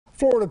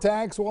Florida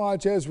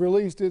TaxWatch has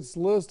released its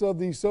list of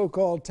the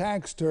so-called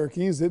tax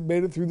turkeys that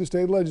made it through the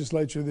state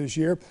legislature this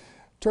year.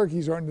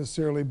 Turkeys aren't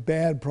necessarily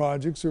bad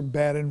projects or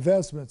bad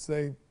investments.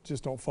 They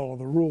just don't follow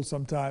the rules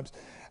sometimes.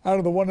 Out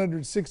of the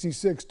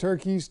 166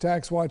 turkeys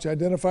TaxWatch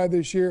identified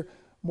this year,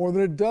 more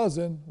than a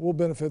dozen will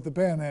benefit the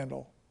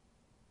Panhandle.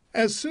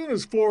 As soon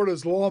as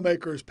Florida's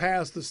lawmakers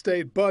pass the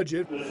state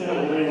budget,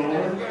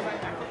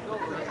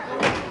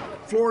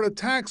 Florida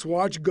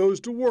TaxWatch goes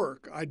to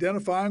work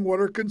identifying what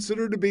are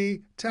considered to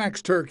be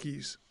tax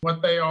turkeys.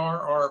 What they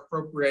are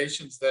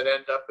appropriations that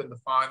end up in the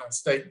final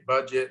state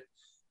budget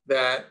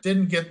that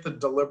didn't get the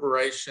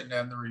deliberation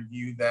and the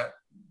review that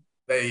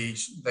they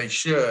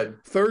should.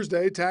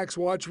 Thursday,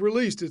 TaxWatch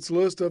released its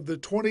list of the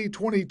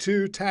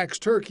 2022 tax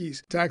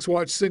turkeys.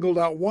 TaxWatch singled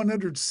out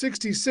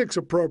 166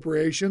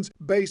 appropriations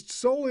based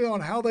solely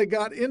on how they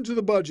got into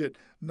the budget,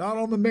 not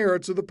on the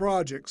merits of the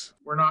projects.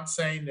 We're not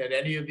saying that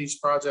any of these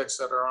projects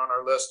that are on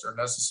our list are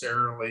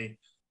necessarily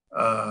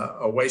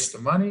a waste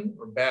of money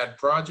or bad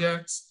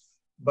projects,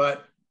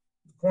 but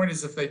the point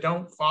is if they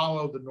don't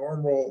follow the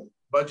normal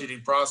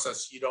budgeting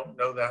process, you don't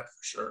know that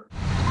for sure.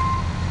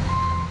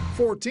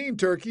 14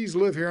 turkeys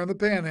live here in the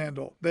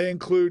Panhandle. They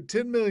include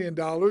 $10 million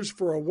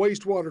for a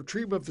wastewater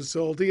treatment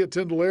facility at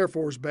Tyndall Air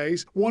Force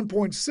Base,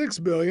 $1.6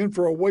 million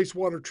for a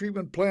wastewater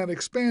treatment plant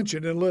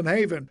expansion in Lynn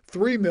Haven,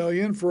 $3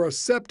 million for a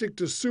septic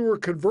to sewer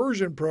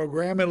conversion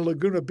program in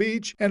Laguna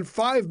Beach, and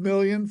 $5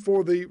 million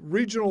for the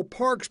Regional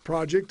Parks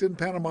project in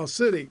Panama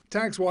City.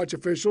 TaxWatch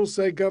officials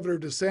say Governor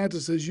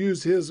DeSantis has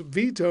used his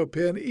veto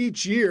pen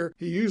each year.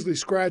 He usually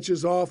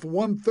scratches off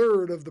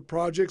 1/3 of the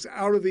projects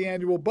out of the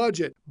annual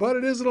budget, but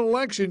it is an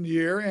election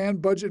year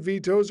and budget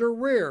vetoes are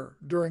rare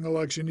during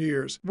election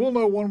years. We'll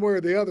know one way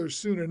or the other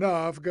soon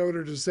enough.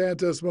 Governor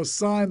DeSantis must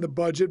sign the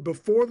budget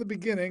before the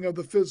beginning of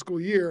the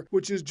fiscal year,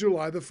 which is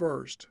July the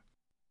 1st.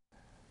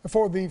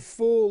 For the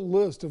full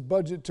list of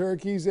budget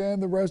turkeys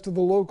and the rest of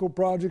the local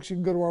projects, you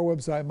can go to our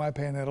website,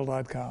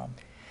 mypanhandle.com.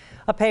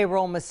 A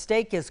payroll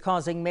mistake is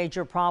causing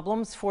major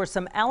problems for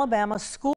some Alabama schools.